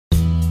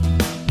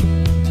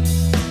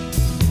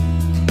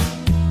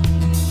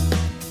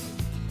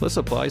Let's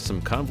apply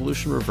some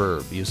convolution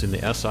reverb using the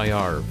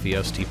SIR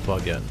VST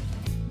plugin.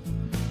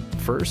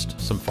 First,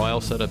 some file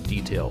setup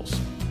details.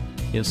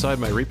 Inside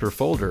my REAPER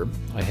folder,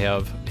 I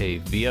have a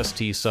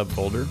VST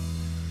subfolder.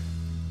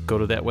 Go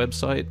to that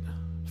website,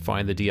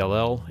 find the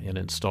DLL, and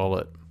install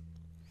it.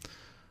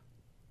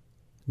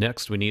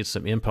 Next, we need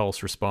some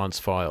impulse response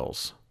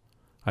files.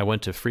 I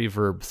went to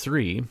Freeverb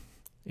 3,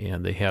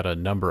 and they had a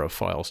number of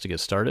files to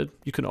get started.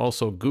 You can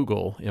also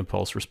Google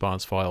impulse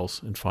response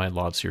files and find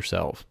lots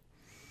yourself.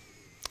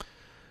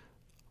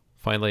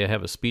 Finally, I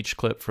have a speech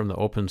clip from the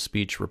Open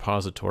Speech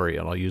repository,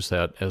 and I'll use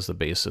that as the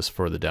basis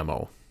for the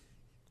demo.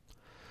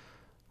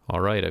 All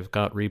right, I've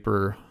got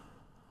REAPER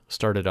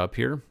started up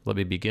here. Let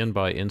me begin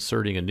by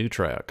inserting a new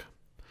track.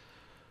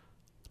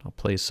 I'll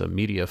place a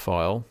media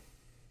file,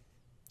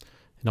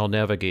 and I'll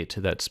navigate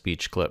to that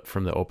speech clip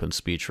from the Open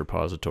Speech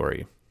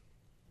repository.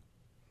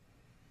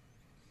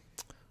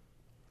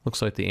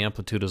 Looks like the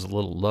amplitude is a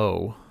little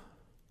low.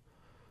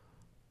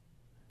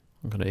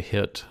 I'm going to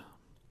hit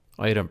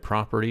Item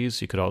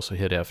Properties. You could also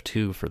hit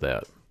F2 for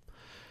that.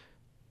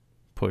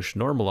 Push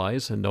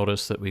Normalize and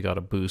notice that we got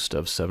a boost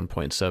of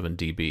 7.7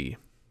 dB.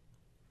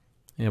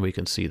 And we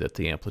can see that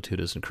the amplitude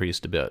has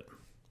increased a bit.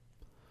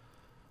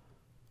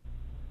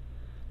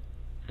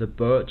 The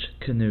birch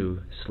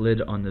canoe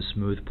slid on the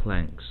smooth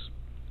planks.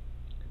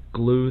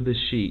 Glue the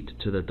sheet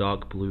to the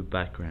dark blue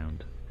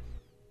background.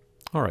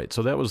 All right,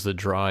 so that was the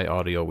dry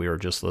audio we were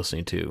just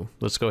listening to.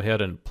 Let's go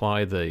ahead and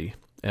apply the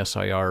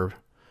SIR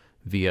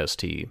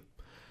VST.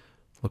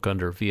 Look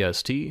under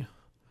VST,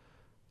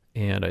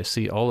 and I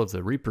see all of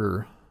the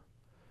REAPER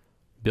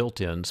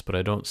built-ins, but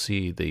I don't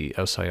see the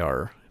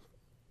SIR.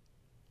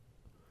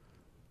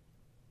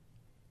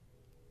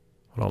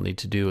 What I'll need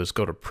to do is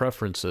go to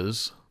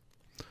Preferences,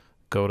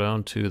 go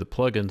down to the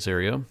Plugins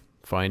area,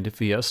 find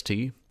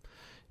VST,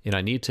 and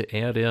I need to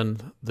add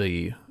in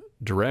the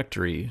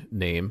directory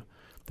name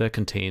that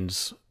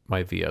contains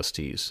my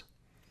VSTs.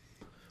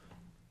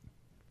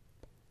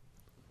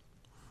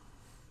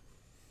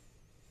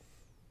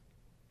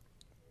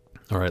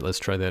 All right, let's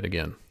try that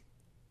again.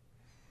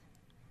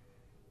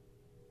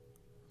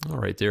 All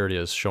right, there it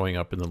is showing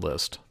up in the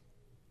list.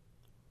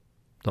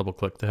 Double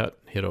click that,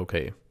 hit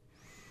OK.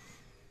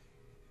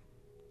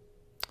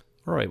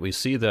 All right, we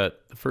see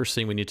that the first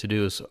thing we need to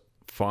do is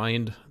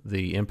find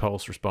the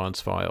impulse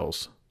response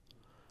files.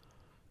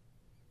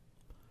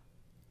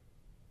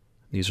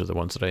 These are the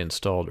ones that I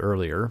installed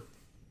earlier.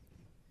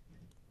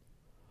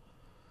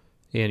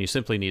 And you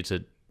simply need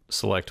to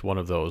select one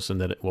of those, and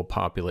then it will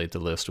populate the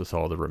list with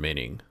all the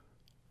remaining.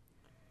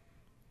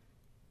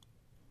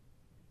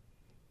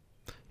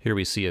 Here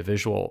we see a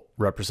visual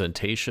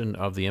representation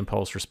of the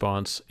impulse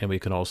response, and we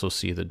can also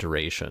see the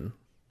duration.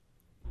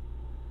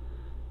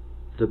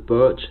 The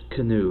birch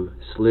canoe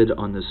slid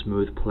on the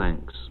smooth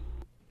planks.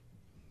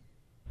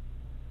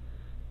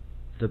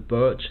 The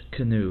birch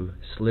canoe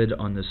slid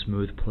on the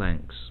smooth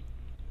planks.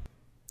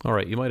 All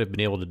right, you might have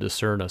been able to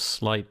discern a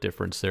slight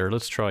difference there.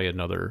 Let's try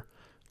another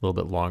little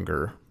bit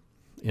longer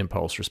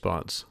impulse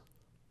response.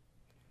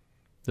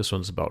 This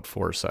one's about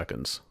 4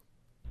 seconds.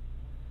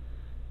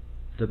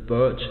 The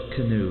birch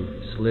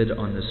canoe slid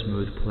on the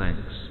smooth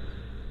planks.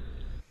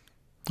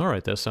 All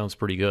right, that sounds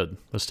pretty good.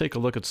 Let's take a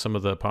look at some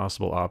of the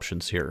possible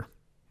options here.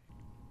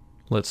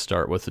 Let's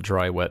start with the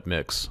dry-wet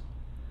mix.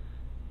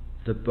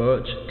 The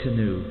birch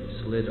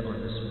canoe slid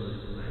on the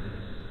smooth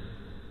planks.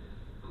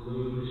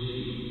 Glue the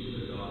sheet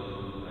to the dark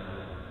blue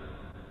background.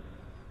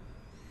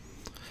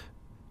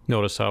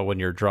 Notice how when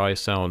your dry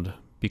sound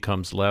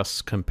becomes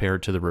less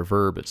compared to the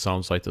reverb, it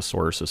sounds like the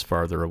source is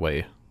farther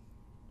away.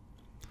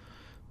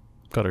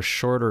 Got a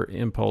shorter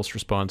impulse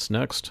response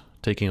next,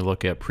 taking a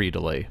look at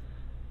pre-delay.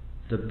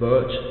 The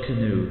birch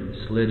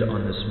canoe slid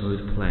on the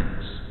smooth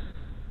planks.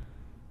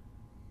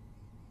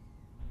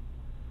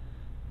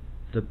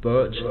 The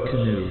birch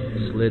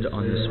canoe slid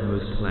on the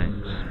smooth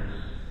planks.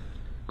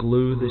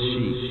 Glue the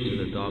sheet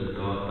to the dark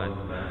blue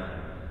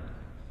background.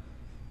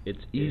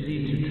 It's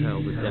easy to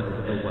tell the depth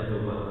of the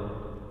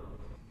well.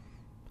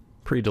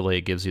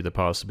 Pre-delay gives you the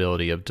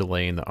possibility of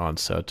delaying the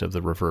onset of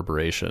the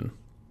reverberation.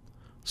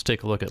 Let's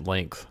take a look at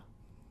length.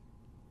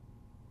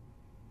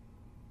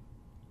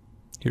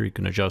 Here you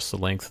can adjust the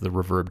length of the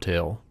reverb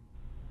tail.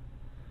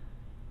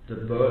 The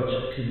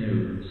birch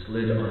canoe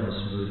slid on the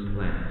smooth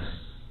planks.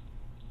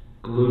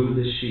 Glue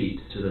the sheet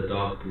to the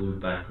dark blue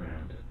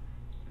background.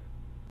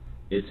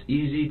 It's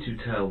easy to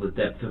tell the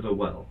depth of a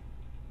well.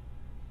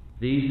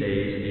 These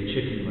days, a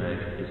chicken leg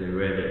is a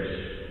rare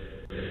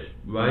dish.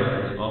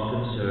 Rice is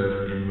often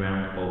served in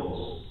round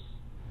bowls.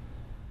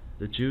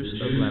 The juice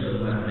of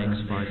lemon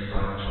makes fine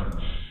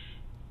punch.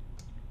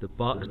 The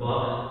box.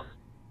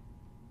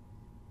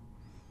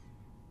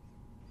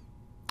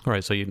 All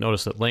right, so you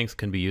notice that length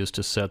can be used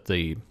to set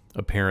the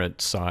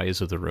apparent size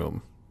of the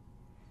room.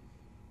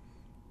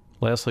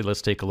 Lastly,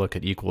 let's take a look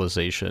at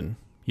equalization.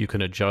 You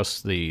can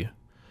adjust the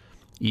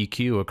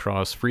EQ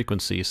across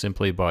frequency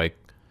simply by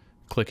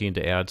clicking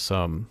to add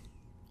some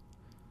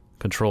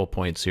control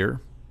points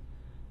here.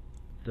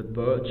 The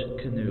birch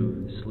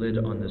canoe slid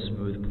on the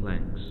smooth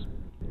planks.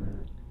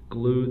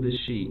 Glue the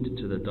sheet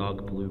to the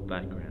dark blue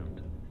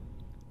background.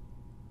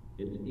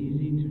 It's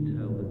easy to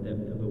tell the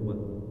depth of a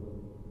well.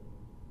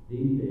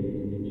 These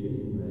days, a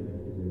chicken leg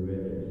is a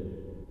reddish.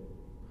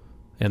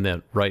 And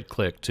then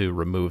right-click to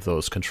remove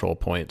those control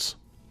points.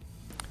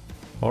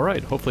 All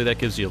right, hopefully that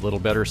gives you a little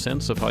better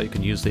sense of how you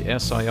can use the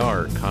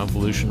SIR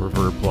Convolution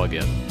Reverb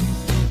plugin.